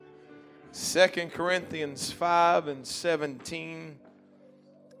2 Corinthians 5:17.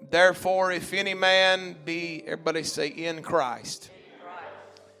 Therefore, if any man be, everybody say, in Christ,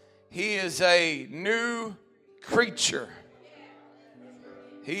 he is a new creature.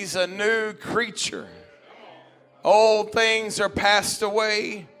 He's a new creature. Old things are passed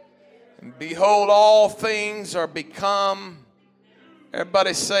away, and behold, all things are become,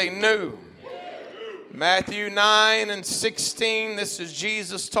 everybody say, new. Matthew 9:16, this is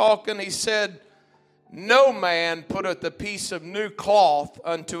Jesus talking. He said, no man putteth a piece of new cloth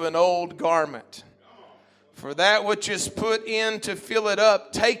unto an old garment. For that which is put in to fill it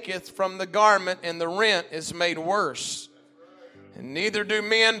up taketh from the garment, and the rent is made worse. And neither do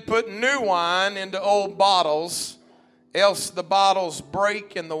men put new wine into old bottles, else the bottles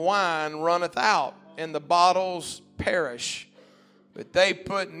break, and the wine runneth out, and the bottles perish. But they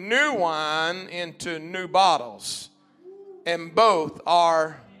put new wine into new bottles, and both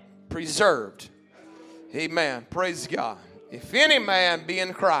are preserved. Amen. Praise God. If any man be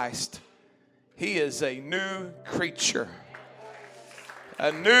in Christ, he is a new creature.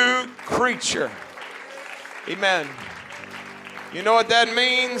 A new creature. Amen. You know what that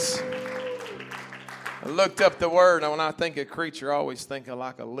means? I looked up the word, and when I think of creature, I always think of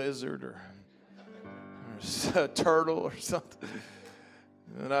like a lizard or a turtle or something.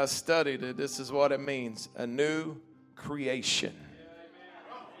 And I studied it. This is what it means. A new creation.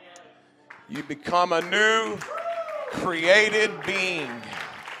 You become a new created being.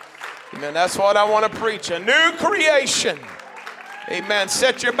 Amen. That's what I want to preach. A new creation. Amen.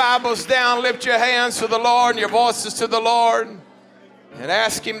 Set your Bibles down. Lift your hands to the Lord and your voices to the Lord. And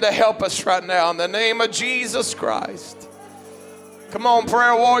ask Him to help us right now in the name of Jesus Christ. Come on,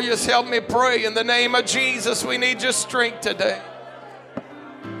 prayer warriors, help me pray. In the name of Jesus, we need your strength today.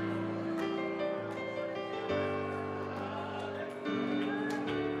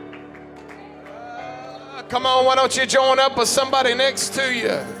 Come on, why don't you join up with somebody next to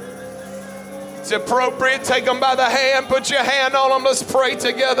you? It's appropriate. Take them by the hand. Put your hand on them. Let's pray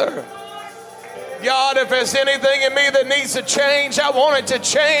together. God, if there's anything in me that needs to change, I want it to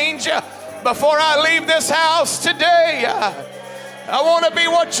change before I leave this house today. I want to be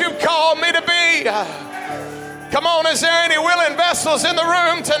what you've called me to be. Come on, is there any willing vessels in the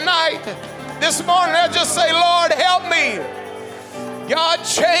room tonight? This morning, I just say, Lord, help me. God,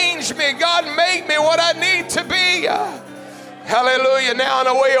 change me. God, make me what I need to be. Hallelujah. Now, in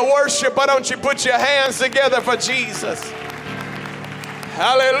a way of worship, why don't you put your hands together for Jesus?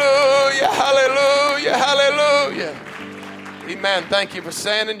 Hallelujah, hallelujah, hallelujah. Amen. Thank you for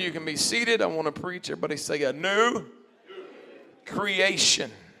standing. You can be seated. I want to preach. Everybody say a new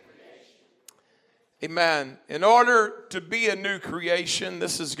creation. Amen. In order to be a new creation,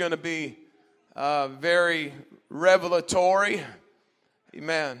 this is going to be very revelatory.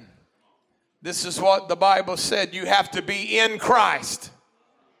 Amen. This is what the Bible said. You have to be in Christ.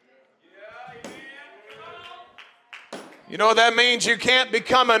 You know what that means? You can't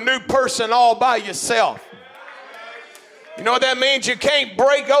become a new person all by yourself. You know what that means? You can't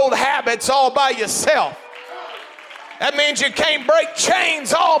break old habits all by yourself. That means you can't break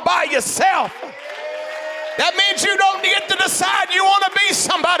chains all by yourself. That means you don't get to decide you want to be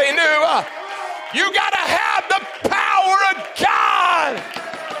somebody new. You got to have the power of God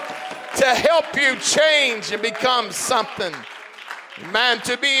to help you change and become something. Man,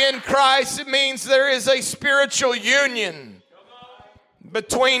 to be in Christ, it means there is a spiritual union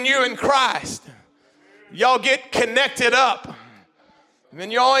between you and Christ. Y'all get connected up. I mean,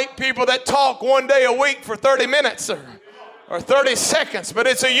 y'all ain't people that talk one day a week for 30 minutes or 30 seconds, but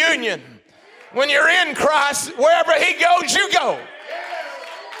it's a union. When you're in Christ, wherever He goes, you go.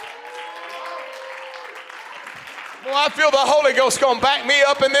 Well, I feel the Holy Ghost going to back me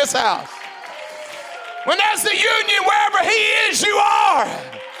up in this house. When there's the union, wherever He is, you are.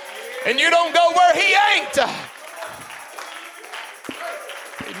 And you don't go where He ain't.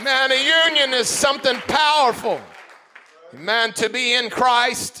 Amen. A union is something powerful. Amen. To be in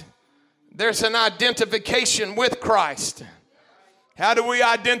Christ, there's an identification with Christ. How do we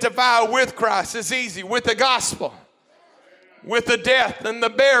identify with Christ? It's easy. With the gospel. With the death and the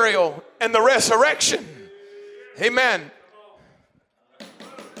burial and the resurrection. Amen.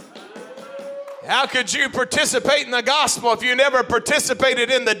 How could you participate in the gospel if you never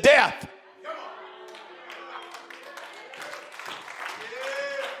participated in the death?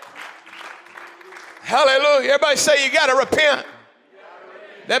 Hallelujah. Everybody say you got to repent.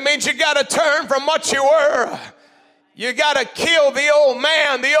 That means you got to turn from what you were. You got to kill the old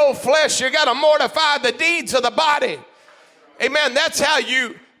man, the old flesh. You got to mortify the deeds of the body. Amen. That's how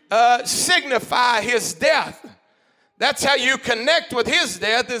you signify His death. That's how you connect with his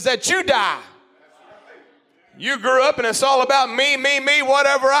death, is that you die. You grew up and it's all about me,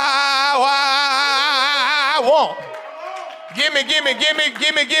 whatever I want. Give me.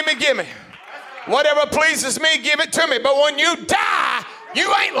 Whatever pleases me, give it to me. But when you die,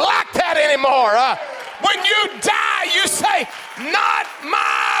 you ain't like that anymore. When you die, you say, not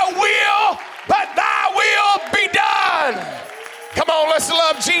my will, but thy will be done. Come on, let's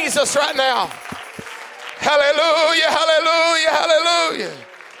love Jesus right now. Hallelujah, hallelujah, hallelujah.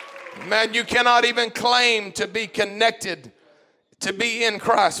 Man, you cannot even claim to be connected, to be in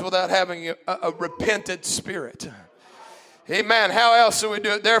Christ without having a repentant spirit. Amen. How else do we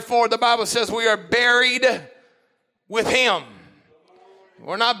do it? Therefore, the Bible says we are buried with him.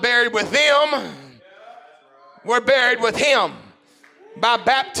 We're not buried with them. We're buried with him by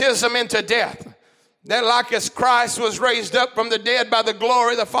baptism into death. That like as Christ was raised up from the dead by the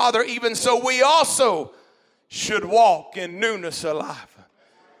glory of the Father, even so we also should walk in newness of life.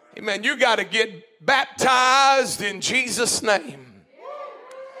 Amen. You got to get baptized in Jesus' name.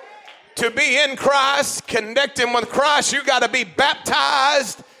 To be in Christ, connecting with Christ, you got to be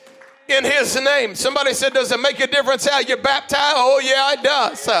baptized in his name. Somebody said, does it make a difference how you're baptized? Oh, yeah, it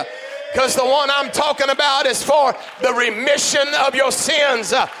does. Because the one I'm talking about is for the remission of your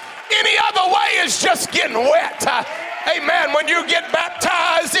sins. Any other way is just getting wet. Amen. When you get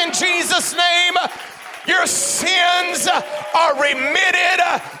baptized in Jesus' name, your sins are remitted.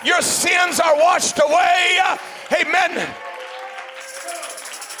 Your sins are washed away. Amen.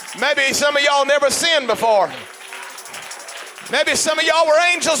 Maybe some of y'all never sinned before. Maybe some of y'all were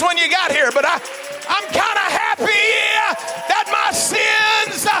angels when you got here, but I'm kind of happy that my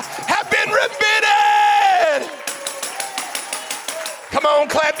sins have been remitted. Come on,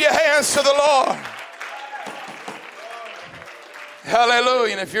 clap your hands to the Lord.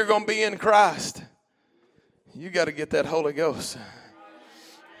 Hallelujah. And if you're going to be in Christ, you got to get that Holy Ghost.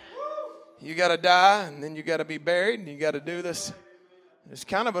 You got to die, and then you got to be buried, and you got to do this. There's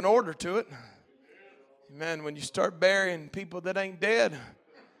kind of an order to it. Amen. When you start burying people that ain't dead,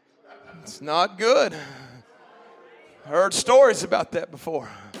 it's not good. I heard stories about that before.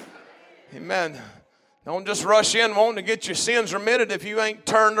 Amen. Don't just rush in wanting to get your sins remitted if you ain't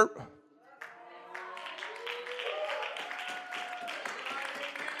turned.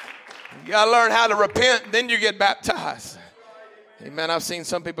 You got to learn how to repent, then you get baptized. Amen. I've seen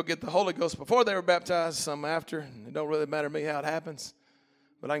some people get the Holy Ghost before they were baptized, some after. It don't really matter to me how it happens.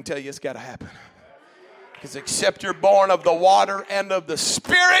 But I can tell you it's got to happen. Because except you're born of the water and of the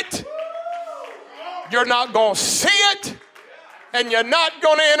Spirit, you're not going to see it, and you're not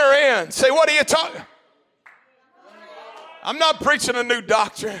going to enter in. Say, what are you talking? I'm not preaching a new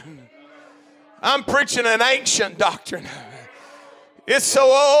doctrine. I'm preaching an ancient doctrine. It's so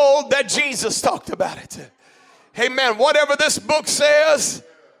old that Jesus talked about it. Amen. Whatever this book says,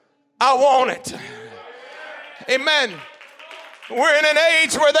 I want it. Amen. We're in an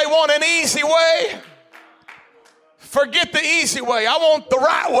age where they want an easy way. Forget the easy way. I want the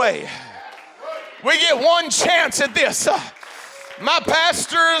right way. We get one chance at this. My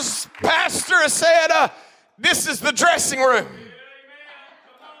pastor said, this is the dressing room.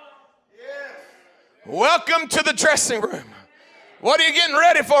 Welcome to the dressing room. What are you getting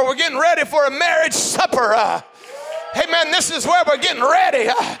ready for? We're getting ready for a marriage supper. Amen. This is where we're getting ready.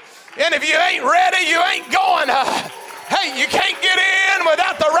 And if you ain't ready, you ain't going. Hey, you can't get in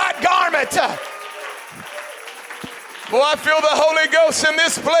without the right garment. Boy, I feel the Holy Ghost in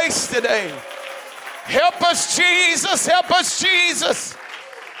this place today. Help us, Jesus. Help us, Jesus.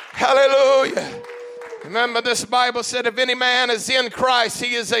 Hallelujah. Remember, this Bible said, if any man is in Christ,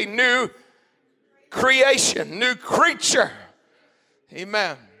 he is a new creation, new creature.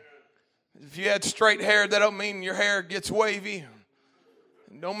 Amen. If you had straight hair, that don't mean your hair gets wavy.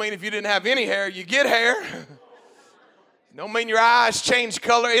 It don't mean if you didn't have any hair, you get hair. It don't mean your eyes change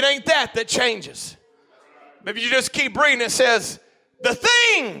color. It ain't that changes. But if you just keep reading, it says, the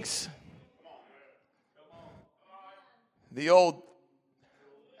things. The old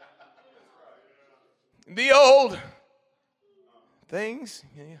things.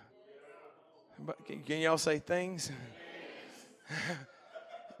 Can y'all say things?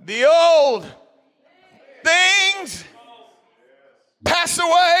 The old things pass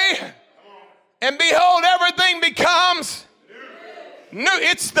away, and behold, everything becomes new.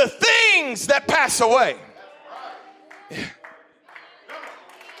 It's the things that pass away.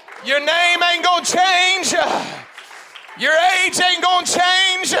 Your name ain't gonna change. Your age ain't gonna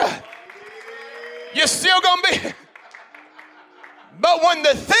change. You're still gonna be. But when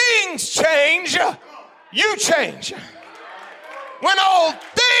the things change, you change. When old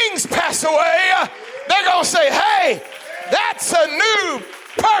things pass away, They're going to say, hey, that's a new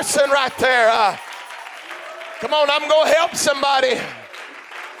person right there. Come on, I'm going to help somebody.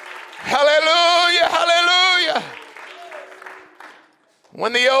 Hallelujah, hallelujah.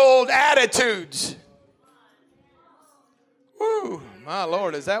 When the old attitudes, woo, my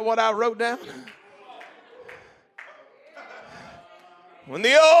Lord, is that what I wrote down? When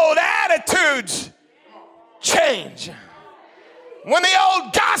the old attitudes change, when the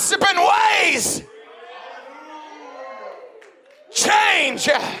old gossiping ways change,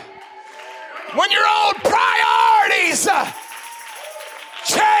 when your old priorities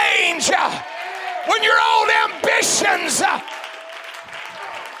change, when your old ambitions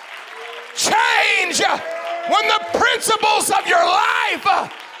change, when the principles of your life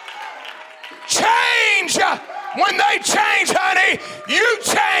change, when they change, honey, you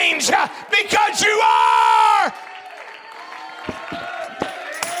change because you are.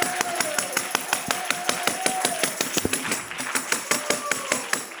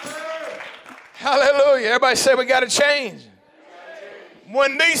 Hallelujah. Everybody say we got to change.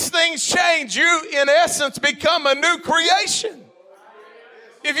 When these things change, you in essence become a new creation.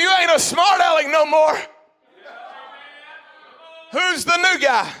 If you ain't a smart aleck no more, who's the new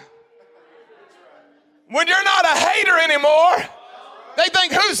guy? When you're not a hater anymore, they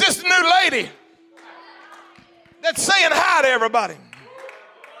think, who's this new lady that's saying hi to everybody?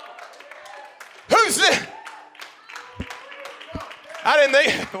 Who's this? I didn't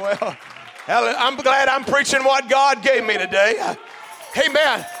think, well, I'm glad I'm preaching what God gave me today.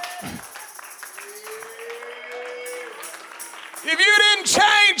 Amen. If you didn't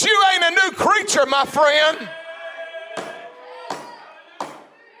change, you ain't a new creature, my friend.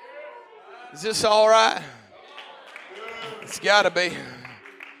 Is this all right? It's got to be.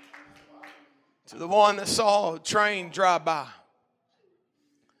 To the one that saw a train drive by.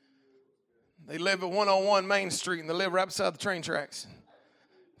 They live at 101 Main Street, and they live right beside the train tracks.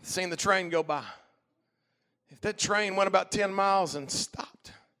 Seen the train go by. If that train went about 10 miles and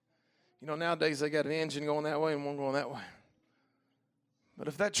stopped, you know, nowadays they got an engine going that way and one going that way. But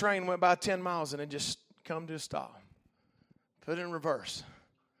if that train went by 10 miles and it just come to a stop, put it in reverse,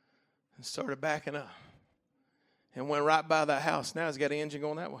 and started backing up, and went right by that house, now it's got an engine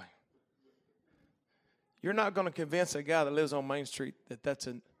going that way. You're not going to convince a guy that lives on Main Street that that's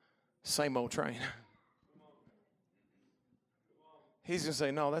a same old train. He's going to say,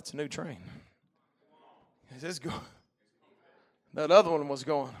 no, that's a new train. It's going. That other one was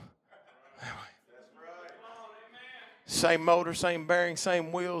going. Same motor, same bearing,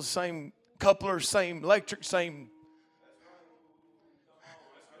 same wheels, same couplers, same electric, same.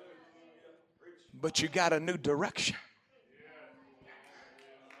 But you got a new direction.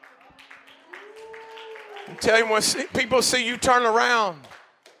 I'm telling you, when people see you turn around,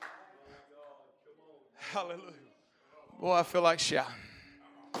 hallelujah. Boy, I feel like shouting.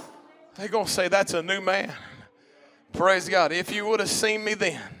 They're going to say, that's a new man. Praise God. If you would have seen me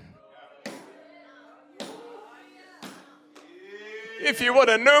then. If you would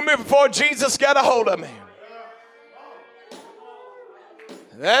have knew me before Jesus got a hold of me.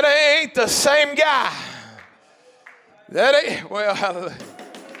 That ain't the same guy. That ain't, well, hallelujah.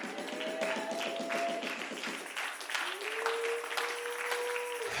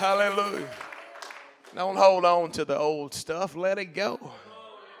 Hallelujah. Don't hold on to the old stuff. Let it go.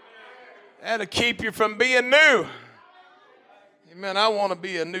 That'll keep you from being new. Amen. I want to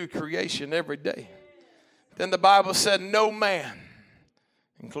be a new creation every day. Then the Bible said, no man,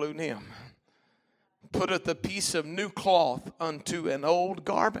 including him, putteth a piece of new cloth unto an old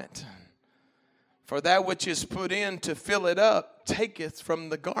garment. For that which is put in to fill it up taketh from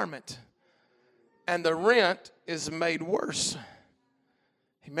the garment, and the rent is made worse.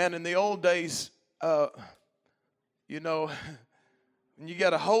 Amen. In the old days, you know, when you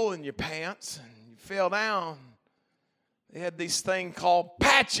got a hole in your pants and you fell down, they had these thing called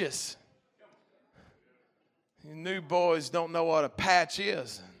patches. You new boys don't know what a patch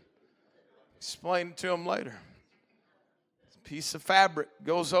is. Explain it to them later. It's a piece of fabric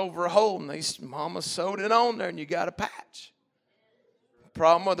goes over a hole, and mama sewed it on there, and you got a patch. The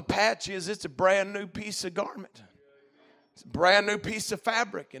problem with the patch is it's a brand new piece of garment. It's a brand new piece of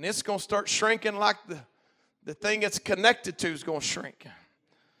fabric, and it's going to start shrinking like the thing it's connected to is going to shrink.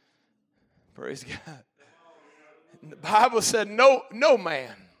 Praise God. And the Bible said no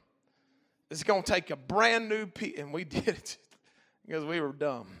man is going to take a brand new piece, and we did it because we were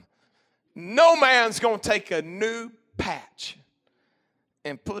dumb. No man's going to take a new patch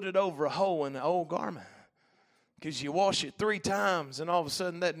and put it over a hole in the old garment, because you wash it 3 times, and all of a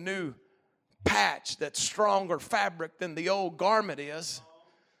sudden that new patch, that stronger fabric than the old garment is,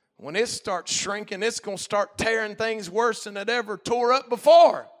 When it starts shrinking, it's going to start tearing things worse than it ever tore up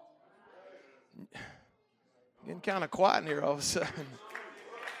before. Getting kind of quiet in here all of a sudden.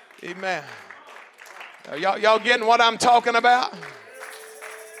 Amen. Y'all getting what I'm talking about?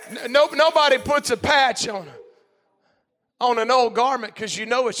 Nobody puts a patch on an old garment because you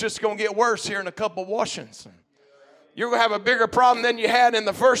know it's just going to get worse here in a couple washings. You're going to have a bigger problem than you had in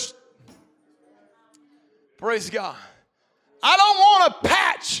the first. Praise God. I don't want a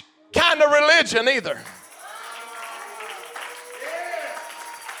patch kind of religion either.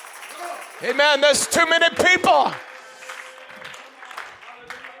 Amen. There's too many people.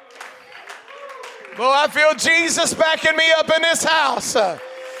 Well, I feel Jesus backing me up in this house. I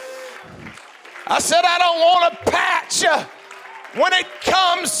said I don't want a patch when it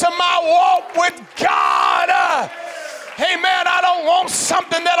comes to my walk with God. Amen. I don't want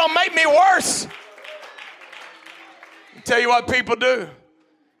something that'll make me worse. I'll tell you what people do.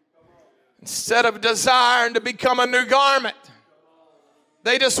 Instead of desiring to become a new garment,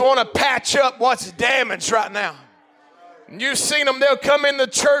 they just want to patch up what's damaged right now. And you've seen them, they'll come in the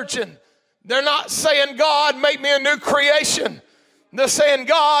church and they're not saying, God, make me a new creation. They're saying,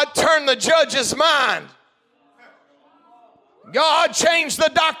 God, turn the judge's mind. God, change the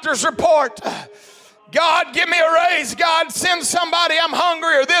doctor's report. God, give me a raise. God, send somebody, I'm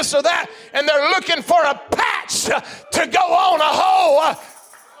hungry or this or that. And they're looking for a patch to go on a hole.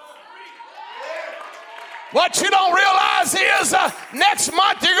 What you don't realize is next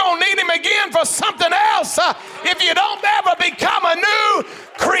month you're going to need him again for something else if you don't ever become a new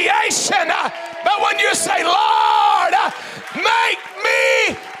creation. But when you say, Lord, make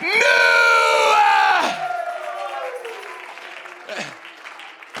me new.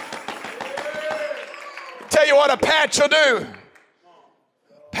 Tell you what a patch will do.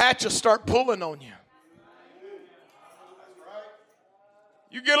 A patch will start pulling on you.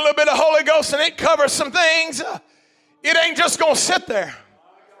 You get a little bit of Holy Ghost and it covers some things. It ain't just going to sit there.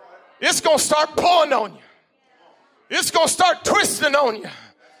 It's going to start pulling on you. It's going to start twisting on you.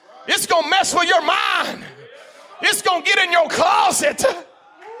 It's going to mess with your mind. It's going to get in your closet.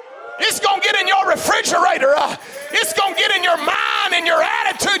 It's going to get in your refrigerator. It's going to get in your mind and your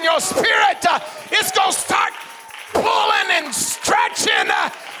attitude and your spirit. It's going to start pulling and stretching.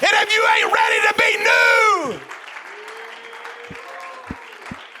 And if you ain't ready to be new,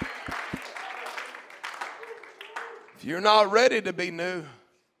 if you're not ready to be new,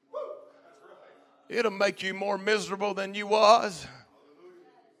 it'll make you more miserable than you was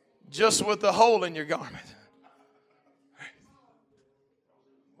just with the hole in your garment.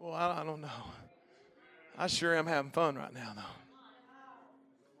 Well, I don't know. I sure am having fun right now, though.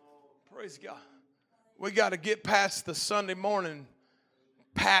 Praise God. We got to get past the Sunday morning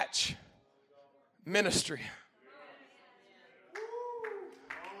patch ministry.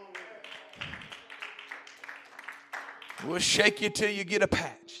 We'll shake you till you get a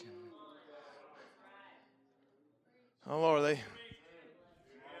patch. Oh, Lord,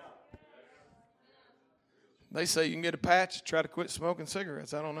 they say you can get a patch, try to quit smoking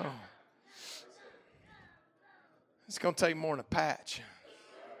cigarettes. I don't know. It's going to take more than a patch.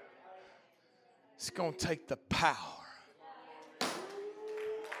 It's going to take the power.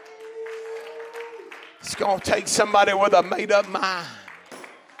 It's going to take somebody with a made-up mind.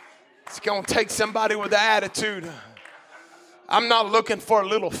 It's going to take somebody with an attitude. I'm not looking for a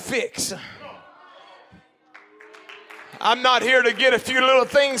little fix. I'm not here to get a few little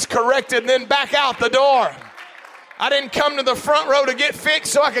things corrected and then back out the door. I didn't come to the front row to get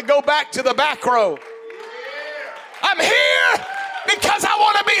fixed so I could go back to the back row. I'm here because I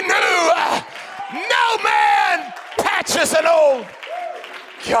want to be new. No man patches an old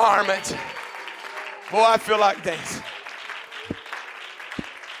garment. Boy, I feel like dancing.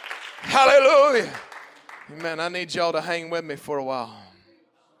 Hallelujah. Amen. I need y'all to hang with me for a while.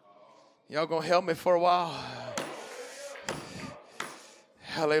 Y'all gonna help me for a while?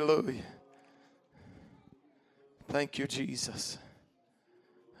 Hallelujah. Thank you, Jesus.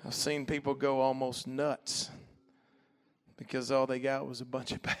 I've seen people go almost nuts because all they got was a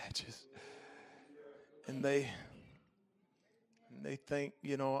bunch of patches. And they think,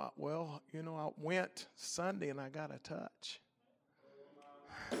 I went Sunday and I got a touch.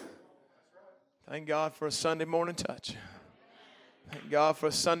 Thank God for a Sunday morning touch. Thank God for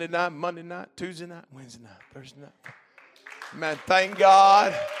a Sunday night, Monday night, Tuesday night, Wednesday night, Thursday night. Man, thank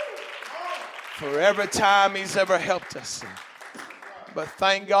God for every time He's ever helped us. But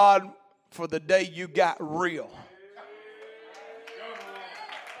thank God for the day you got real.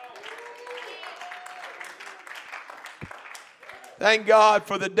 Thank God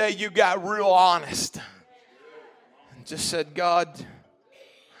for the day you got real honest. And just said, God,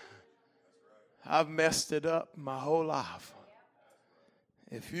 I've messed it up my whole life.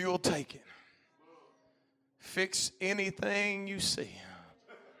 If you'll take it, fix anything you see.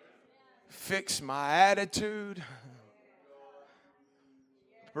 Fix my attitude.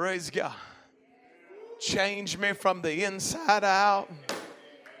 Praise God. Change me from the inside out.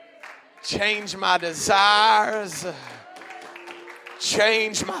 Change my desires.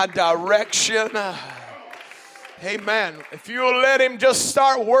 Change my direction. Amen. If you'll let him just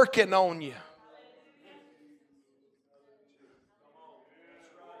start working on you.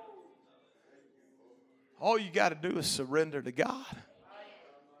 All you got to do is surrender to God.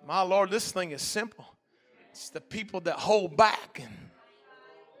 My Lord, this thing is simple. It's the people that hold back. And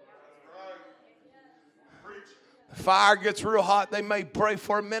the fire gets real hot. They may pray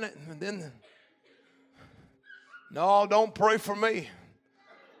for a minute. And then, no, don't pray for me.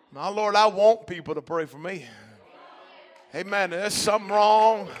 My Lord, I want people to pray for me. Amen. There's something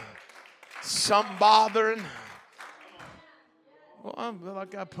wrong. Something bothering. Well, I feel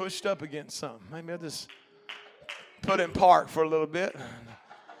like I pushed up against something. Maybe I just put in park for a little bit.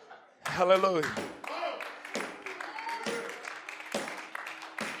 Hallelujah.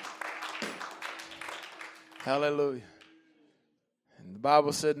 Hallelujah. And the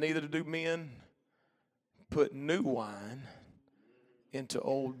Bible said, neither do men put new wine into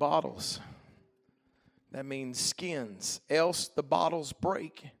old bottles. That means skins. Else the bottles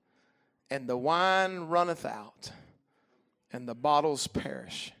break, and the wine runneth out, and the bottles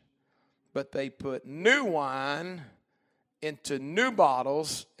perish. But they put new wine into new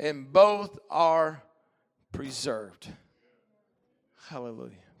bottles, and both are preserved.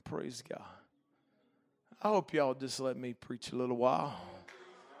 Hallelujah. Praise God. I hope y'all just let me preach a little while.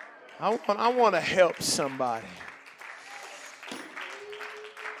 I want to help somebody.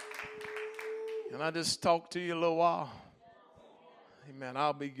 Can I just talk to you a little while? Amen.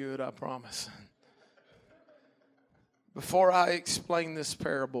 I'll be good, I promise. Before I explain this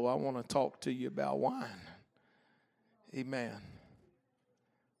parable, I want to talk to you about wine. Amen.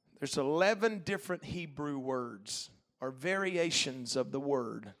 There's 11 different Hebrew words or variations of the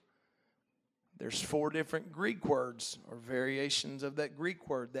word. There's 4 different Greek words or variations of that Greek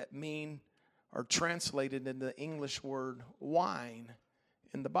word that mean or translated into the English word wine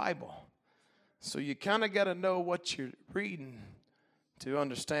in the Bible. So you kind of got to know what you're reading to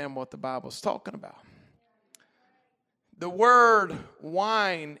understand what the Bible's talking about. The word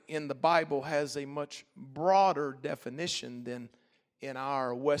wine in the Bible has a much broader definition than in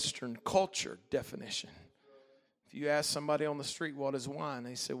our Western culture definition. If you ask somebody on the street, what is wine?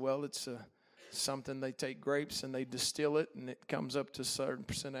 They say, well, it's something they take grapes and they distill it and it comes up to a certain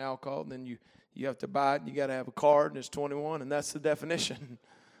percent of alcohol. And then you have to buy it and you got to have a card and it's 21 and that's the definition.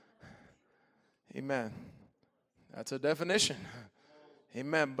 Amen. That's a definition.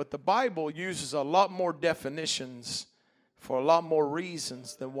 Amen. But the Bible uses a lot more definitions for a lot more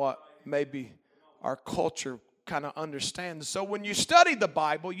reasons than what maybe our culture kind of understands. So when you study the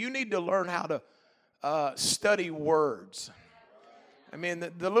Bible, you need to learn how to study words. I mean,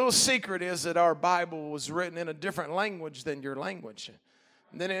 the little secret is that our Bible was written in a different language than your language.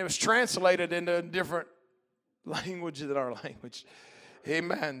 And then it was translated into a different language than our language.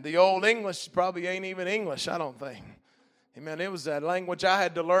 Amen. The Old English probably ain't even English, I don't think. Amen. It was that language I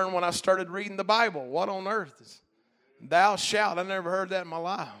had to learn when I started reading the Bible. What on earth is thou shalt? I never heard that in my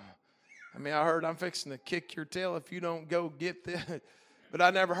life. I mean, I heard I'm fixing to kick your tail if you don't go get this. But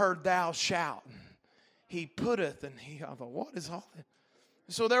I never heard thou shalt. He putteth, and I thought, what is all that?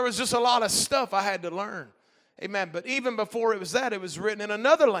 So there was just a lot of stuff I had to learn. Amen. But even before it was that, it was written in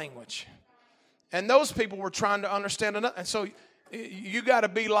another language. And those people were trying to understand another. And so you got to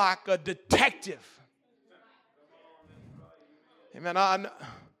be like a detective. Amen.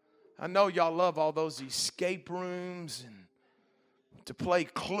 I know y'all love all those escape rooms and to play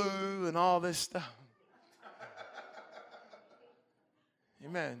Clue and all this stuff.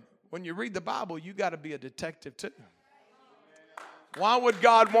 Amen. When you read the Bible, you got to be a detective too. Why would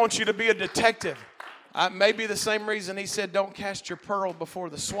God want you to be a detective? Maybe the same reason he said don't cast your pearl before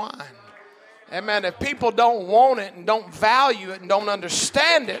the swine. Amen. If people don't want it and don't value it and don't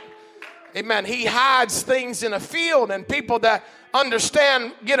understand it, amen, he hides things in a field, and people that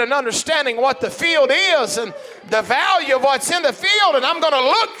understand get an understanding what the field is and the value of what's in the field, and I'm going to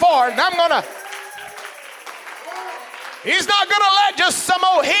look for it, and he's not going to let just some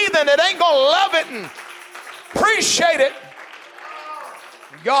old heathen that ain't going to love it and appreciate it.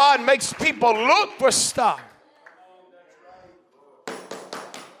 God makes people look for stuff.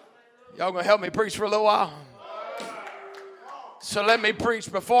 Y'all going to help me preach for a little while? So let me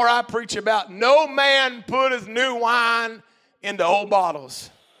preach. Before I preach about no man putteth new wine into old bottles.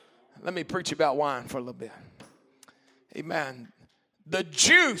 Let me preach about wine for a little bit. Amen. The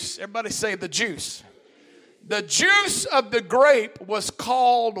juice, everybody say the juice. The juice of the grape was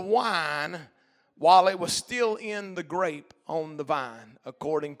called wine while it was still in the grape on the vine,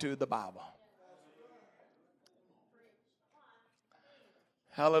 according to the Bible.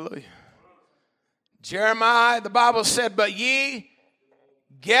 Hallelujah. Jeremiah, the Bible said, but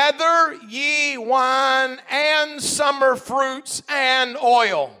gather ye wine and summer fruits and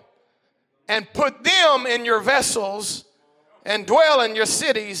oil, and put them in your vessels, and dwell in your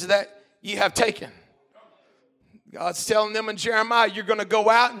cities that ye have taken. God's telling them in Jeremiah, you're going to go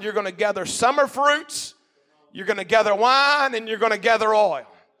out and you're going to gather summer fruits, you're going to gather wine, and you're going to gather oil.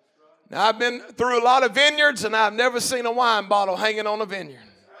 Now, I've been through a lot of vineyards, and I've never seen a wine bottle hanging on a vineyard.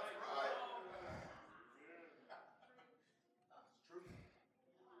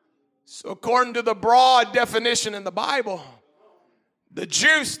 So according to the broad definition in the Bible, the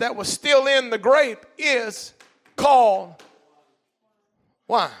juice that was still in the grape is called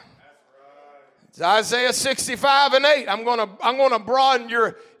wine. It's Isaiah 65:8. I'm gonna broaden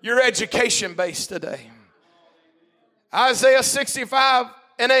your education base today. Isaiah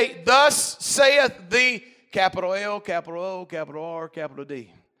 65:8. Thus saith the capital L, capital O, capital R, capital D.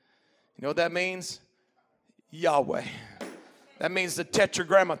 You know what that means? Yahweh. That means the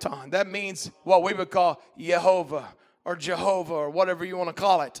tetragrammaton. That means what we would call Jehovah or Jehovah or whatever you want to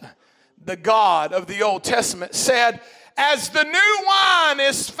call it. The God of the Old Testament said, as the new wine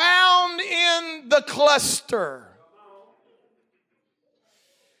is found in the cluster.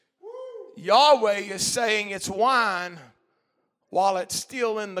 Yahweh is saying it's wine while it's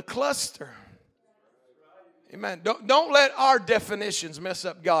still in the cluster. Amen. Don't let our definitions mess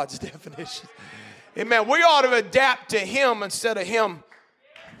up God's definitions. Amen. We ought to adapt to Him instead of Him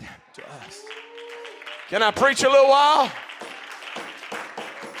to us. Can I preach a little while?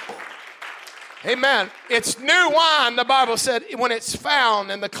 Amen. It's new wine, the Bible said, when it's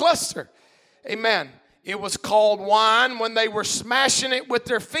found in the cluster. Amen. It was called wine when they were smashing it with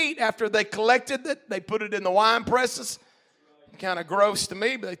their feet after they collected it. They put it in the wine presses. Kind of gross to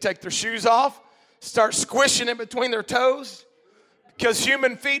me, but they take their shoes off, start squishing it between their toes, because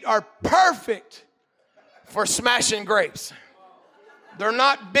human feet are perfect for smashing grapes. They're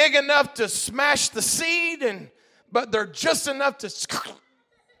not big enough to smash the seed, but they're just enough to.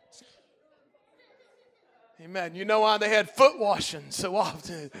 Amen. You know why they had foot washing so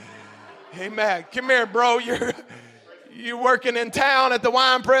often? Amen. Come here, bro. You're working in town at the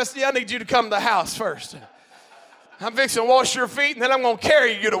wine press. Yeah, I need you to come to the house first. I'm fixing to wash your feet, and then I'm going to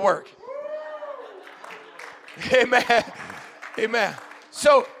carry you to work. Amen. Amen.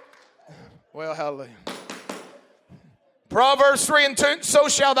 So, well, hallelujah. Proverbs 3:2, so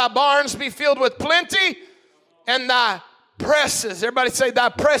shall thy barns be filled with plenty, and thy presses, everybody say thy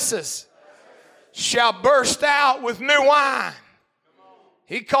presses, shall burst out with new wine.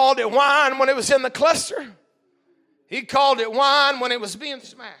 He called it wine when it was in the cluster. He called it wine when it was being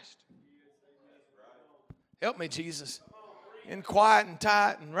smashed. Help me, Jesus. In quiet and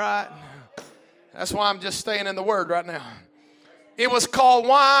tight and right. That's why I'm just staying in the Word right now. It was called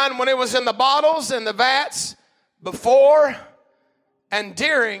wine when it was in the bottles and the vats before and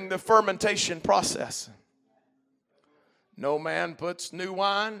during the fermentation process. No man puts new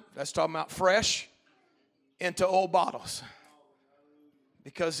wine, that's talking about fresh, into old bottles,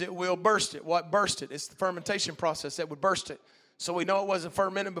 because it will burst it. What burst it? It's the fermentation process that would burst it. So we know it wasn't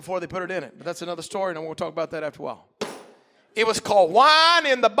fermented before they put it in it. But that's another story, and we'll talk about that after a while. It was called wine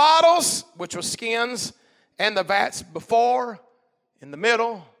in the bottles, which was skins, and the vats before, in the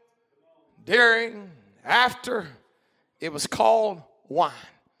middle, during, after. It was called wine.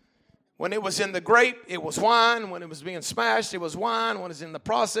 When it was in the grape, it was wine. When it was being smashed, it was wine. When it was in the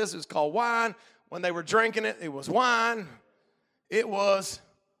process, it was called wine. When they were drinking it, it was wine. It was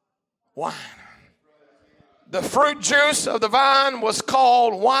wine. The fruit juice of the vine was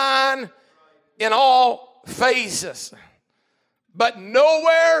called wine in all phases. But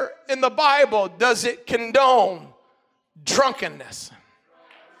nowhere in the Bible does it condone drunkenness.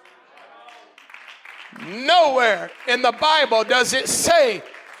 Nowhere in the Bible does it say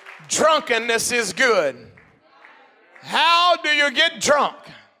drunkenness is good. How do you get drunk?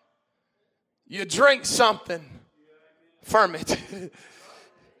 You drink something fermented.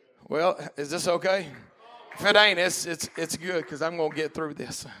 Well, is this okay? If it ain't, it's good, because I'm going to get through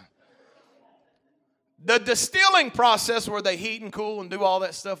this. The distilling process where they heat and cool and do all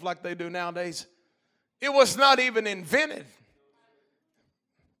that stuff like they do nowadays, it was not even invented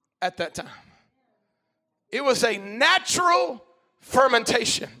at that time. It was a natural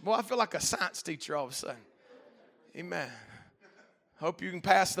fermentation. Well, I feel like a science teacher all of a sudden. Amen. Hope you can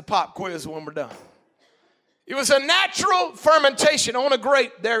pass the pop quiz when we're done. It was a natural fermentation. On a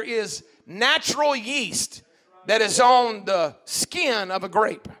grape, there is natural yeast that is on the skin of a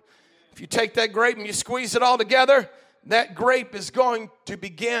grape. If you take that grape and you squeeze it all together, that grape is going to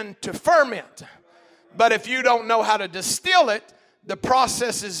begin to ferment. But if you don't know how to distill it, the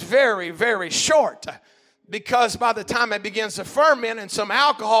process is very, very short. Because by the time it begins to ferment and some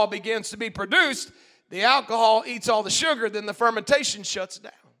alcohol begins to be produced, the alcohol eats all the sugar, then the fermentation shuts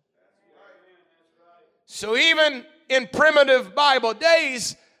down. So even in primitive Bible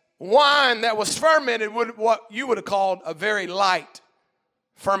days, wine that was fermented would what you would have called a very light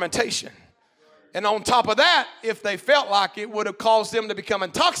fermentation. And on top of that, if they felt like it would have caused them to become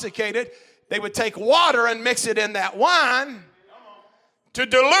intoxicated, they would take water and mix it in that wine to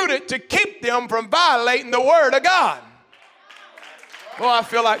dilute it to keep them from violating the word of God. Well, I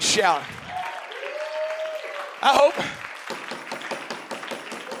feel like shouting. I hope.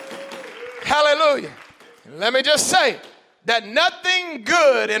 Hallelujah. Let me just say that nothing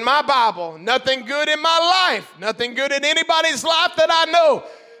good in my Bible, nothing good in my life, nothing good in anybody's life that I know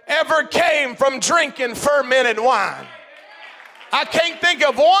ever came from drinking fermented wine. I can't think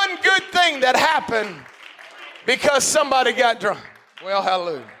of one good thing that happened because somebody got drunk. Well,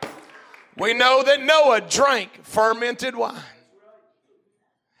 hallelujah. We know that Noah drank fermented wine.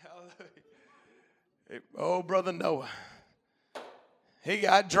 Oh, brother Noah, he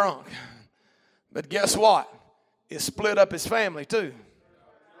got drunk. But guess what? It split up his family too.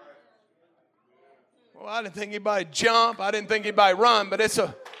 Well, I didn't think anybody jump. I didn't think anybody run. But it's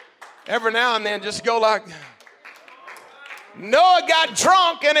every now and then just go like, Noah got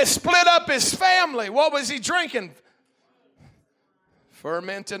drunk and it split up his family. What was he drinking?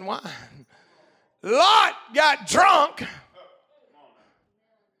 Fermented wine. Lot got drunk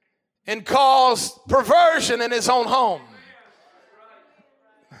and caused perversion in his own home.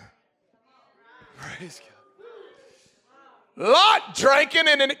 Praise God. Lot drinking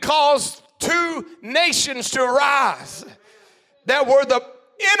and it caused two nations to arise that were the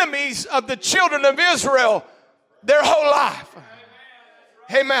enemies of the children of Israel their whole life.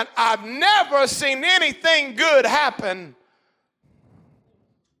 Hey man, I've never seen anything good happen.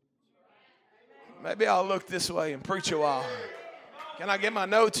 Maybe I'll look this way and preach a while. Can I get my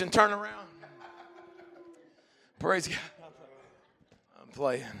notes and turn around? Praise God. I'm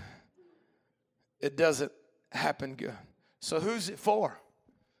playing. It doesn't happen good. So who's it for?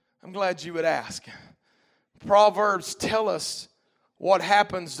 I'm glad you would ask. Proverbs tell us what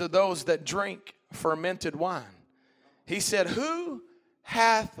happens to those that drink fermented wine. He said, who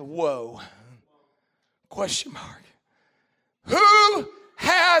hath woe? Question mark. Who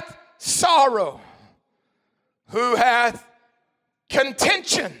hath sorrow? Who hath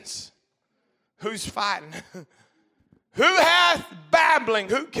contentions? Who's fighting? Who hath babbling?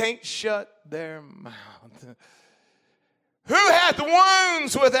 Who can't shut their mouth? Who hath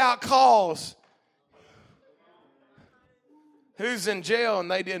wounds without cause? Who's in jail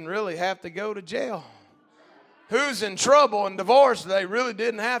and they didn't really have to go to jail? Who's in trouble and divorced they really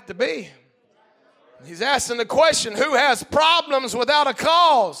didn't have to be? He's asking the question, who has problems without a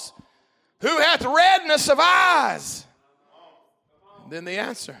cause? Who hath redness of eyes? And then the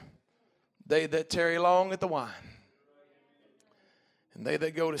answer, they that tarry long at the wine. And they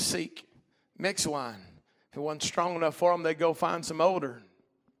that go to seek mixed wine. If it wasn't strong enough for them, they'd go find some older.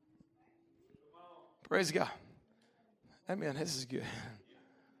 Praise God. Amen. This is good.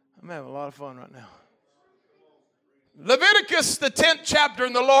 I'm having a lot of fun right now. Leviticus, the 10th chapter,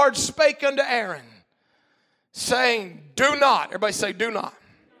 and the Lord spake unto Aaron, saying, do not, everybody say, do not.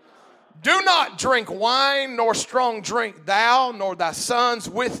 Do not drink wine nor strong drink, thou nor thy sons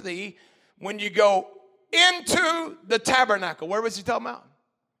with thee, when you go into the tabernacle. Where was he talking about?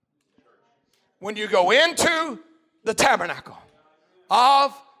 When you go into the tabernacle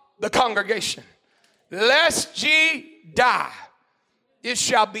of the congregation, lest ye die. It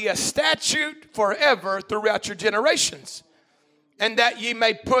shall be a statute forever throughout your generations, and that ye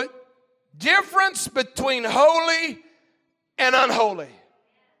may put difference between holy and unholy,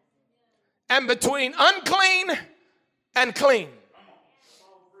 and between unclean and clean.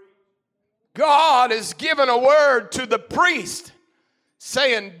 God has given a word to the priest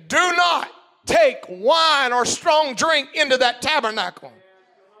saying, do not take wine or strong drink into that tabernacle,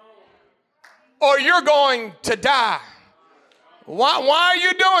 or you're going to die. Why are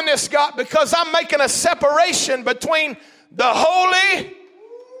you doing this, God? Because I'm making a separation between the holy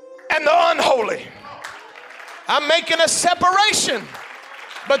and the unholy. I'm making a separation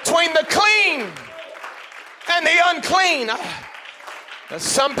between the clean and the unclean.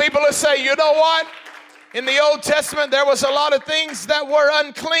 Some people will say, you know what? In the Old Testament, there was a lot of things that were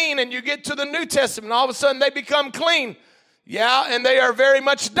unclean, and you get to the New Testament, all of a sudden they become clean. Yeah, and they are very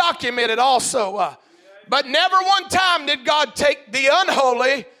much documented also. But never one time did God take the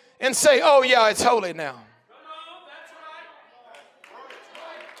unholy and say, oh yeah, it's holy now.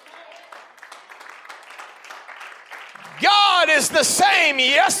 God is the same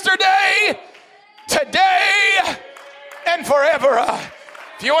yesterday, today, and forever.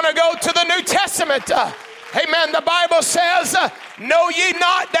 If you want to go to the New Testament, amen, the Bible says, know ye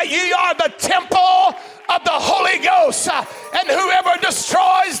not that ye are the temple of the Holy Ghost, and whoever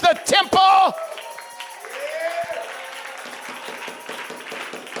destroys the temple,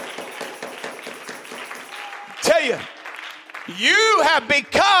 tell you, you have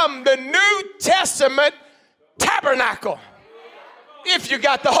become the New Testament tabernacle if you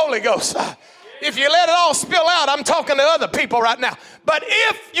got the Holy Ghost. If you let it all spill out, I'm talking to other people right now. But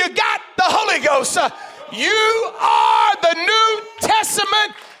if you got the Holy Ghost, you are the New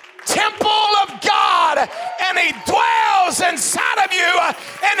Testament temple of God, and He dwells inside of you,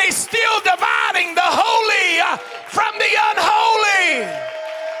 and He's still dividing the holy from the unholy.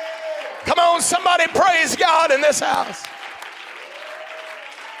 Come on, somebody praise God in this house.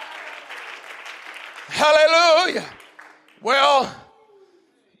 Hallelujah. Well,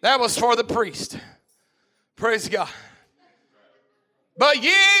 that was for the priest. Praise God. But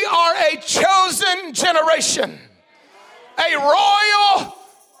ye are a chosen generation, a royal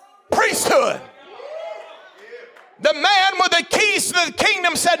priesthood. The man with the keys to the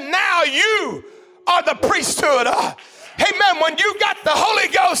kingdom said, now you are the priesthood. Amen. When you got the Holy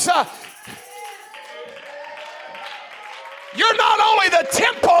Ghost, you're not only the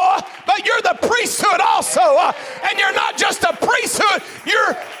temple, but you're the priesthood also. And you're not just a priesthood,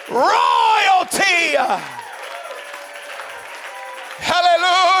 you're royalty.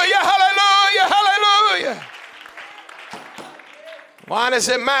 Hallelujah, hallelujah, hallelujah. Why does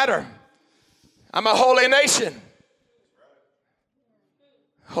it matter? I'm a holy nation.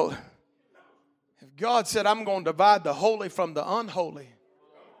 If God said, I'm going to divide the holy from the unholy,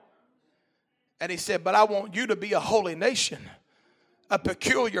 and He said, but I want you to be a holy nation, a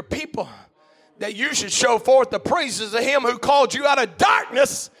peculiar people, that you should show forth the praises of Him who called you out of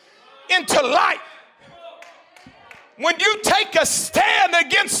darkness into light. When you take a stand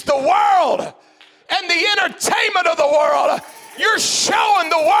against the world and the entertainment of the world, you're showing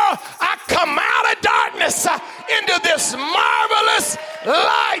the world, I come out of darkness into this marvelous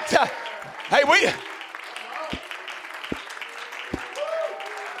light. Hey,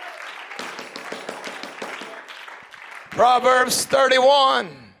 Proverbs 31.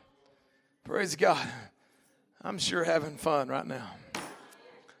 Praise God. I'm sure having fun right now.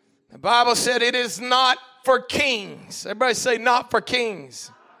 The Bible said it is not for kings. Everybody say not for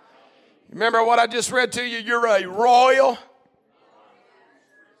kings. Remember what I just read to you? You're a royal.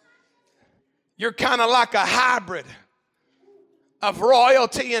 You're kind of like a hybrid of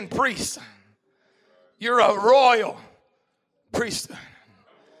royalty and priest. You're a royal priest.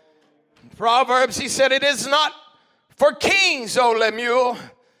 Proverbs, he said, it is not for kings, O Lemuel,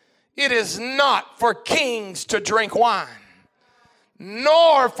 it is not for kings to drink wine,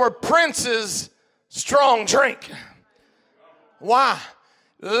 nor for princes strong drink. Why?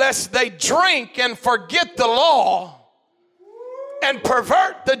 Lest they drink and forget the law and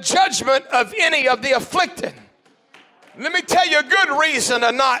pervert the judgment of any of the afflicted. Let me tell you a good reason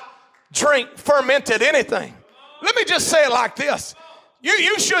to not drink fermented anything. Let me just say it like this.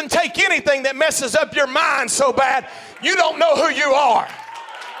 You shouldn't take anything that messes up your mind so bad you don't know who you are.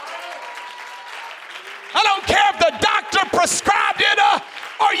 I don't care if the doctor prescribed it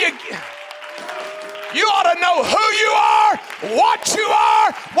or you ought to know who you are,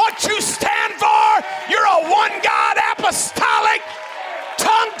 what you stand for. You're a one God apostolic,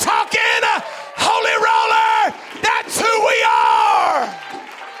 tongue-talking, holy roller. That's who we are.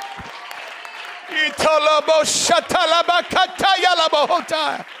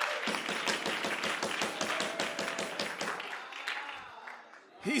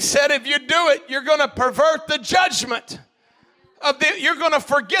 He said if you do it, you're going to pervert the judgment you're going to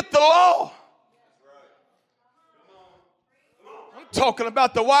forget the law. I'm talking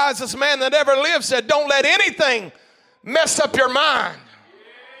about the wisest man that ever lived said, don't let anything mess up your mind.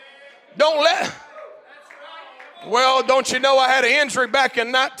 Well, don't you know I had an injury back in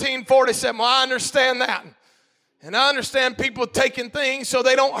 1947? Well, I understand that. And I understand people taking things so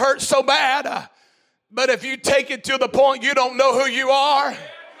they don't hurt so bad. But if you take it to the point you don't know who you are,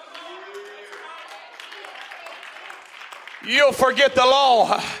 you'll forget the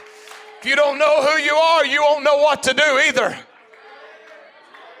law. If you don't know who you are, you won't know what to do either.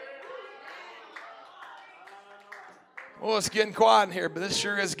 Well, it's getting quiet in here, but this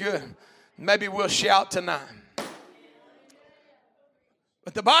sure is good. Maybe we'll shout tonight.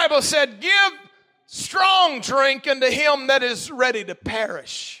 But the Bible said, give strong drink unto him that is ready to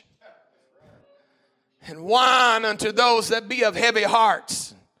perish, and wine unto those that be of heavy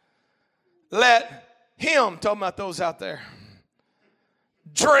hearts. Let him, talking about those out there,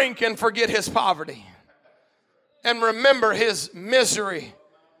 drink and forget his poverty, and remember his misery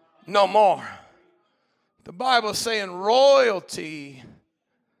no more. The Bible is saying royalty,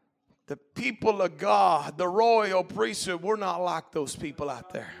 the people of God, the royal priesthood, we're not like those people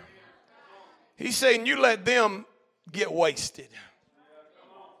out there. He's saying you let them get wasted.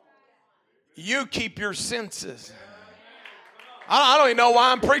 You keep your senses. I don't even know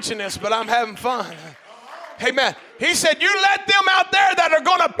why I'm preaching this, but I'm having fun. Amen. He said, you let them out there that are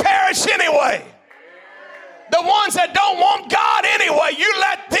going to perish anyway. The ones that don't want God anyway, you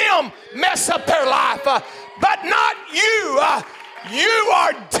let them mess up their life. But not you. You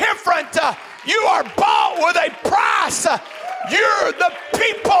are different. You are bought with a price. You're the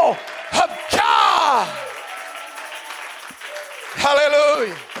people of God.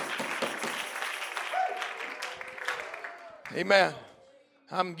 Hallelujah. Amen.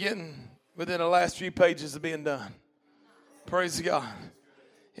 I'm getting within the last few pages of being done. Praise God.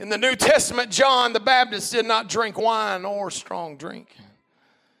 In the New Testament, John the Baptist did not drink wine or strong drink.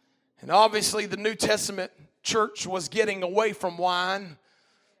 And obviously the New Testament church was getting away from wine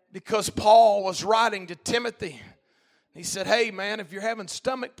because Paul was writing to Timothy. He said, hey man, if you're having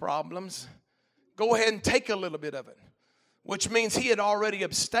stomach problems, go ahead and take a little bit of it. Which means he had already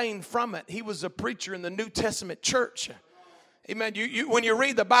abstained from it. He was a preacher in the New Testament church. Amen. When you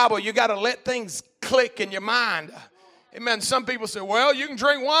read the Bible, you got to let things click in your mind. Amen. Some people say, well, you can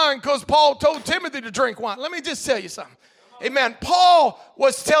drink wine because Paul told Timothy to drink wine. Let me just tell you something. Amen. Paul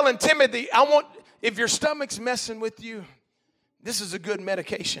was telling Timothy, if your stomach's messing with you, this is a good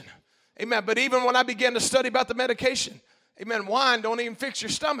medication. Amen. But even when I began to study about the medication, amen, wine don't even fix your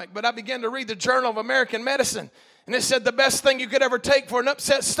stomach. But I began to read the Journal of American Medicine, and it said the best thing you could ever take for an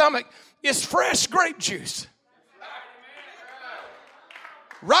upset stomach is fresh grape juice.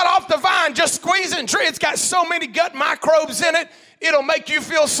 Right off the vine, just squeeze it and drink. It's got so many gut microbes in it, it'll make you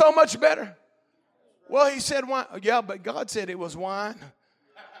feel so much better. Well, he said wine. Yeah, but God said it was wine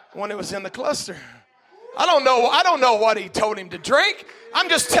when it was in the cluster. I don't know what he told him to drink. I'm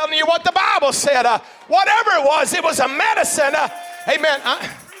just telling you what the Bible said. Whatever it was a medicine. Amen.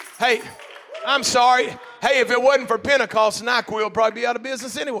 Hey, I'm sorry. Hey, if it wasn't for Pentecost, NyQuil would probably be out of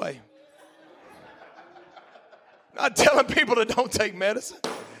business anyway. Not telling people that don't take medicine.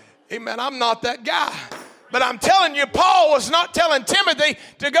 Amen. I'm not that guy. But I'm telling you, Paul was not telling Timothy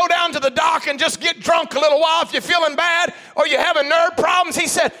to go down to the dock and just get drunk a little while if you're feeling bad or you're having nerve problems. He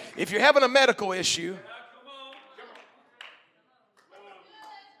said, if you're having a medical issue,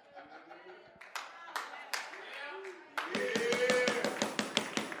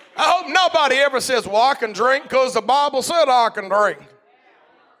 I hope nobody ever says, well, I can drink because the Bible said I can drink.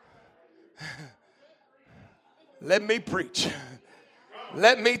 Let me preach.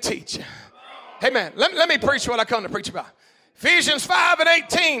 Let me teach. Amen. Let me preach what I come to preach about. Ephesians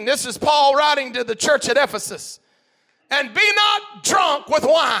 5:18. This is Paul writing to the church at Ephesus. And be not drunk with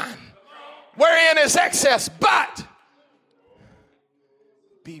wine, wherein is excess, but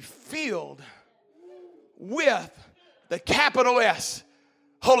be filled with the capital S,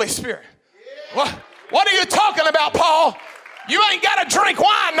 Holy Spirit. What are you talking about, Paul? You ain't got to drink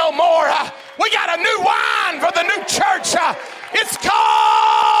wine no more. We got a new wine for the new church. It's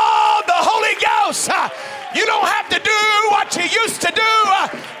called the Holy Ghost. You don't have to do what you used to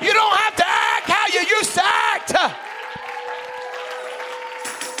do. You don't have to act how you used to act.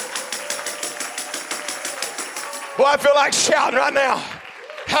 Boy, I feel like shouting right now.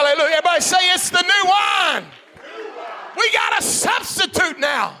 Hallelujah. Everybody say it's the new wine. We got a substitute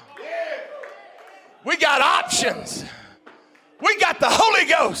now. We got options. We got the Holy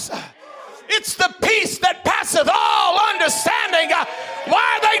Ghost. It's the peace that passeth all understanding. Why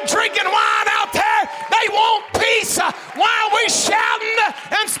are they drinking wine out there? They want peace. Why are we shouting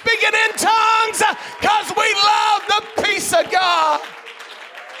and speaking in tongues? Because we love the peace of God.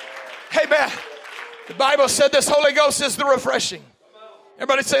 Amen. The Bible said this Holy Ghost is the refreshing.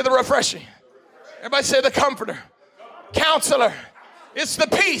 Everybody say the refreshing. Everybody say the comforter. Counselor. It's the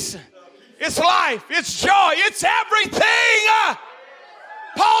peace. It's life. It's joy. It's everything.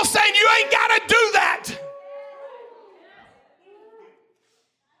 Paul's saying you ain't got to do that.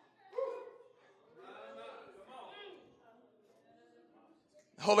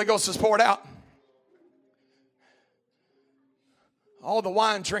 The Holy Ghost is poured out. All the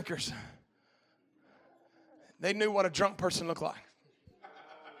wine drinkers They knew what a drunk person looked like.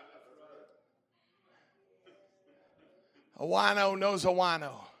 A wino knows a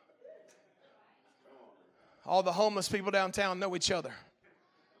wino. All the homeless people downtown know each other.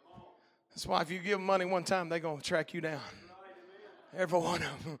 That's why if you give them money one time, they're going to track you down. Every one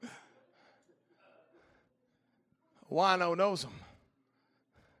of them. A wino knows them.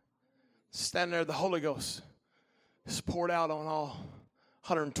 Standing there, the Holy Ghost is poured out on all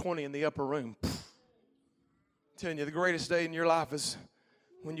 120 in the upper room. I'm telling you, the greatest day in your life is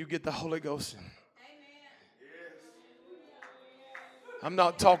when you get the Holy Ghost. I'm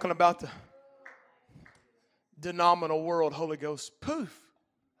not talking about the denominational world Holy Ghost. Poof.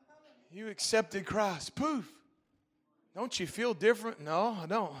 You accepted Christ. Poof. Don't you feel different? No, I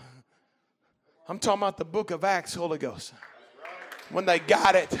don't. I'm talking about the book of Acts Holy Ghost. When they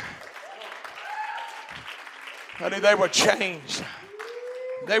got it, honey, they were changed.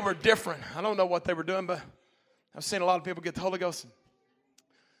 They were different. I don't know what they were doing, but I've seen a lot of people get the Holy Ghost.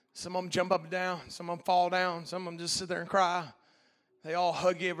 Some of them jump up and down. Some of them fall down. Some of them just sit there and cry. They all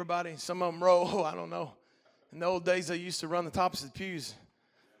hug everybody. Some of them roll. I don't know. In the old days, they used to run the tops of the pews.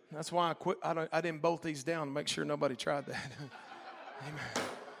 That's why I quit. I didn't bolt these down to make sure nobody tried that.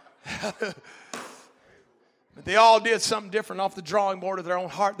 Amen. But they all did something different off the drawing board of their own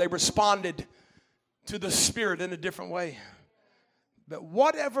heart. They responded to the Spirit in a different way. But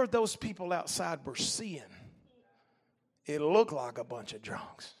whatever those people outside were seeing, it looked like a bunch of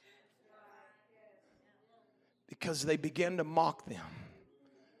drunks. Because they began to mock them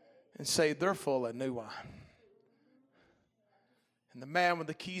and say they're full of new wine. And the man with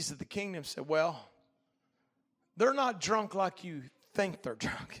the keys to the kingdom said, well, they're not drunk like you think they're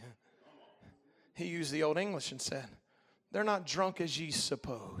drunk. He used the old English and said, they're not drunk as ye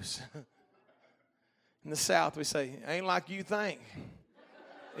suppose. In the South, we say, ain't like you think.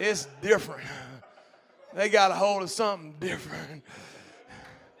 It's different. They got a hold of something different.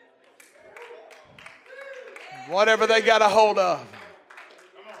 Whatever they got a hold of,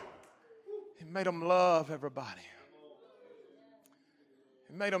 it made them love everybody.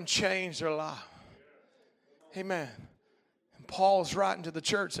 It made them change their life. Amen. And Paul's writing to the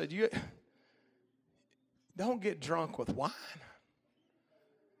church, said, you don't get drunk with wine.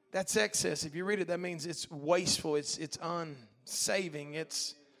 That's excess. If you read it, that means it's wasteful. It's unsaving.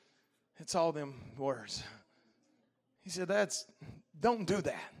 It's all them words. He said, don't do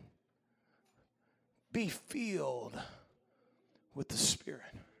that. Be filled with the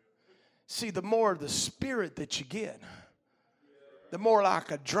Spirit. See, the more of the Spirit that you get, the more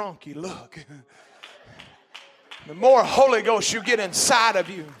like a drunk you look. The more Holy Ghost you get inside of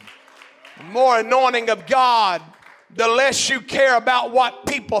you, the more anointing of God, the less you care about what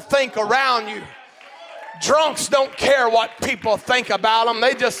people think around you. Drunks don't care what people think about them.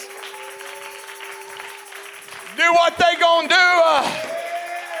 They just do what they gonna do.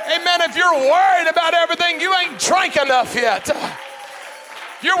 Amen. If you're worried about everything, you ain't drank enough yet.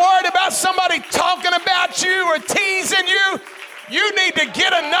 You're worried about somebody talking about you or teasing you. You need to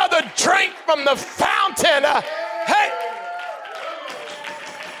get another drink from the fountain. Hey.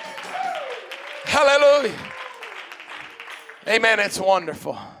 Hallelujah. Amen. It's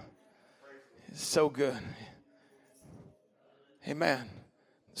wonderful. It's so good. Amen.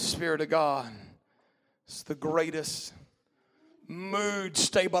 The Spirit of God is the greatest mood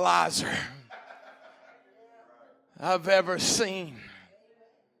stabilizer I've ever seen.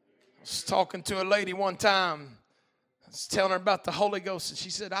 I was talking to a lady one time. I was telling her about the Holy Ghost, and she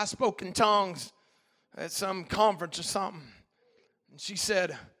said, I spoke in tongues at some conference or something. And she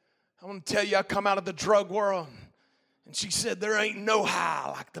said, I want to tell you, I come out of the drug world. And she said, there ain't no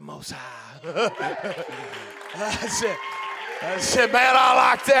high like the Most High. I said, man,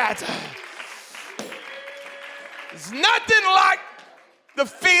 I like that. There's nothing like the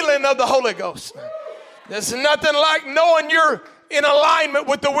feeling of the Holy Ghost. There's nothing like knowing you're in alignment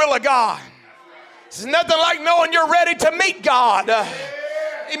with the will of God. There's nothing like knowing you're ready to meet God.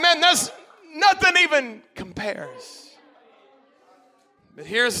 Amen. There's nothing even compares. But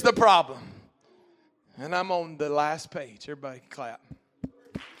here's the problem. And I'm on the last page. Everybody clap.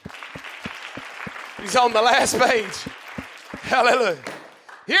 He's on the last page. Hallelujah.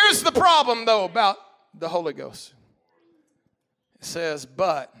 Here's the problem, though, about the Holy Ghost. It says,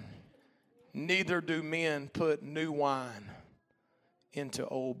 but neither do men put new wine into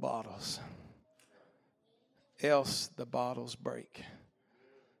old bottles, else the bottles break,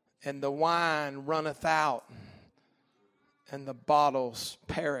 and the wine runneth out, and the bottles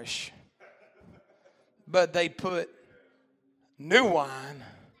perish. But they put new wine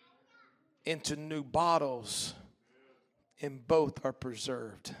into new bottles, and both are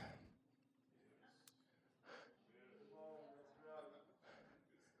preserved.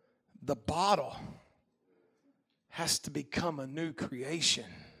 the bottle has to become a new creation,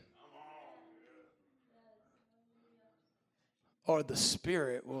 or the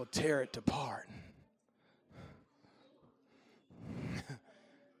Spirit will tear it apart.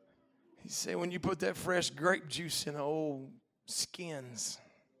 He said when you put that fresh grape juice in old skins,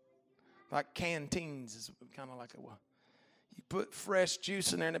 like canteens is kind of like you put fresh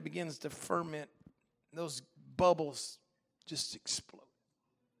juice in there and it begins to ferment, those bubbles just explode.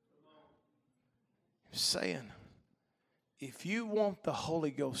 He's saying, if you want the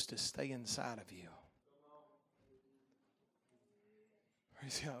Holy Ghost to stay inside of you,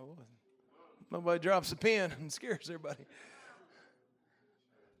 praise God, nobody drops a pen and scares everybody.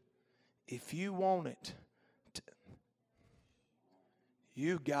 If you want it,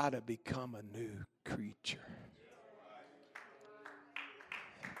 you got to become a new creature.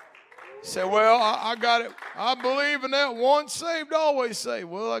 You say, well, I got it. I believe in that once saved, always saved.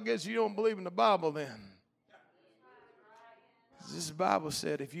 Well, I guess you don't believe in the Bible then. This Bible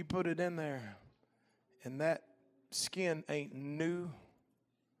said if you put it in there and that skin ain't new,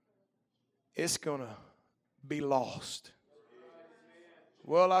 it's going to be lost.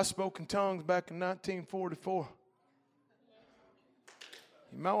 Well, I spoke in tongues back in 1944.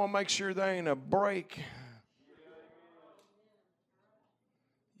 You might want to make sure there ain't a break.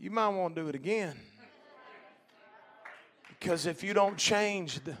 You might want to do it again. Because if you don't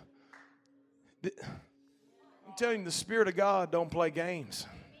change, I'm telling you, the Spirit of God don't play games.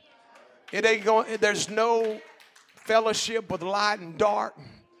 It ain't going. There's no fellowship with light and dark.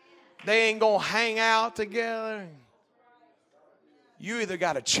 They ain't going to hang out together. You either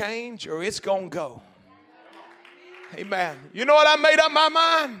got to change or it's going to go. Amen. You know what I made up my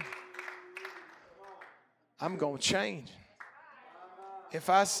mind? I'm going to change. If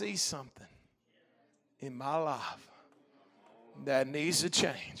I see something in my life that needs to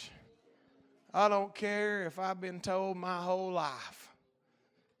change, I don't care if I've been told my whole life,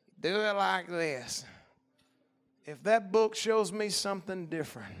 do it like this. If that book shows me something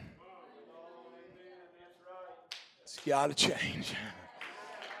different, it's got to change.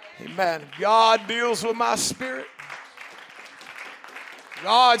 Amen. God deals with my spirit.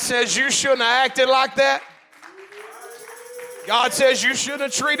 God says you shouldn't have acted like that. God says you shouldn't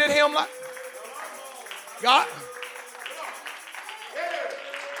have treated him like God.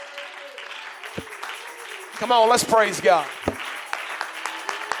 Come on, let's praise God.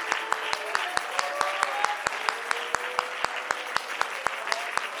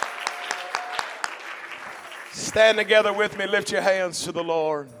 Stand together with me. Lift your hands to the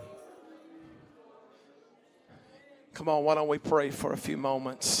Lord. Come on, why don't we pray for a few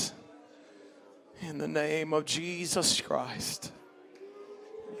moments? In the name of Jesus Christ.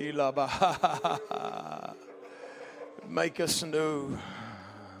 Make us new.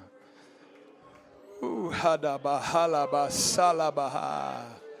 Come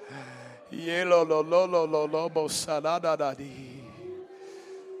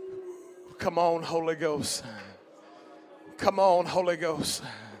on, Holy Ghost. Come on, Holy Ghost.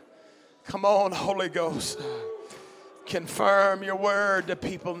 Come on, Holy Ghost. Confirm your word to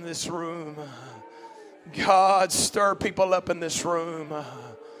people in this room. God, stir people up in this room.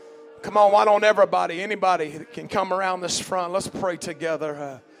 Come on, why don't anybody can come around this front. Let's pray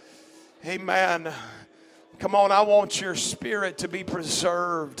together. Amen. Come on, I want your spirit to be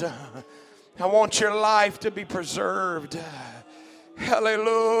preserved. I want your life to be preserved.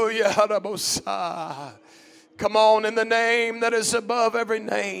 Hallelujah. Come on, in the name that is above every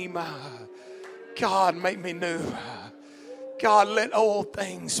name. God, make me new. God, let old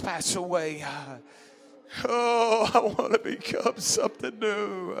things pass away. Oh, I want to become something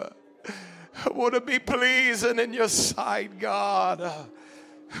new. I want to be pleasing in your sight, God. I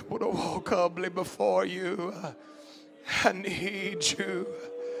want to walk humbly before you. I need you.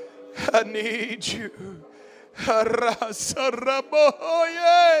 I need you.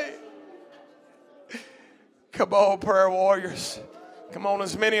 Come on, prayer warriors. Come on,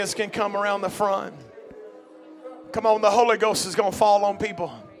 as many as can come around the front. Come on, the Holy Ghost is going to fall on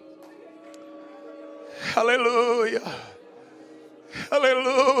people. Hallelujah.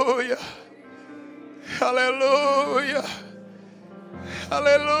 Hallelujah. Hallelujah.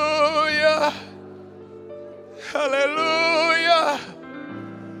 Hallelujah. Hallelujah.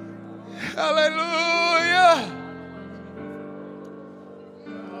 Hallelujah.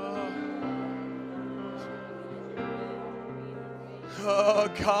 Oh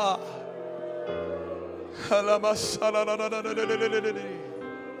God. Come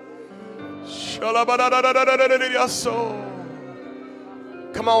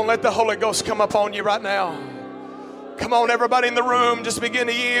on, let the Holy Ghost come upon you right now. Come on, everybody in the room, just begin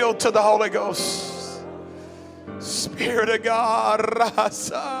to yield to the Holy Ghost. Spirit of God,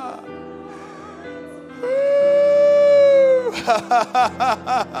 Rasa.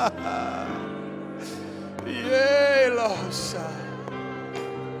 Yeah, Lord.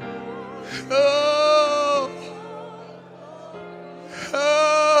 Oh.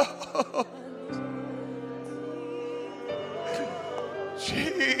 Oh.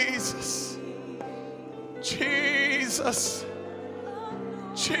 Jesus. Jesus.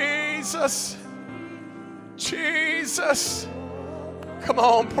 Jesus. Jesus. Come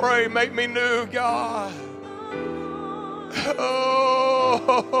on, pray. Make me new, God. Oh.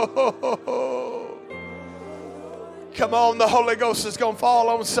 Come on, the Holy Ghost is going to fall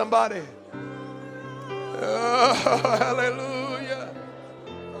on somebody. Oh, hallelujah.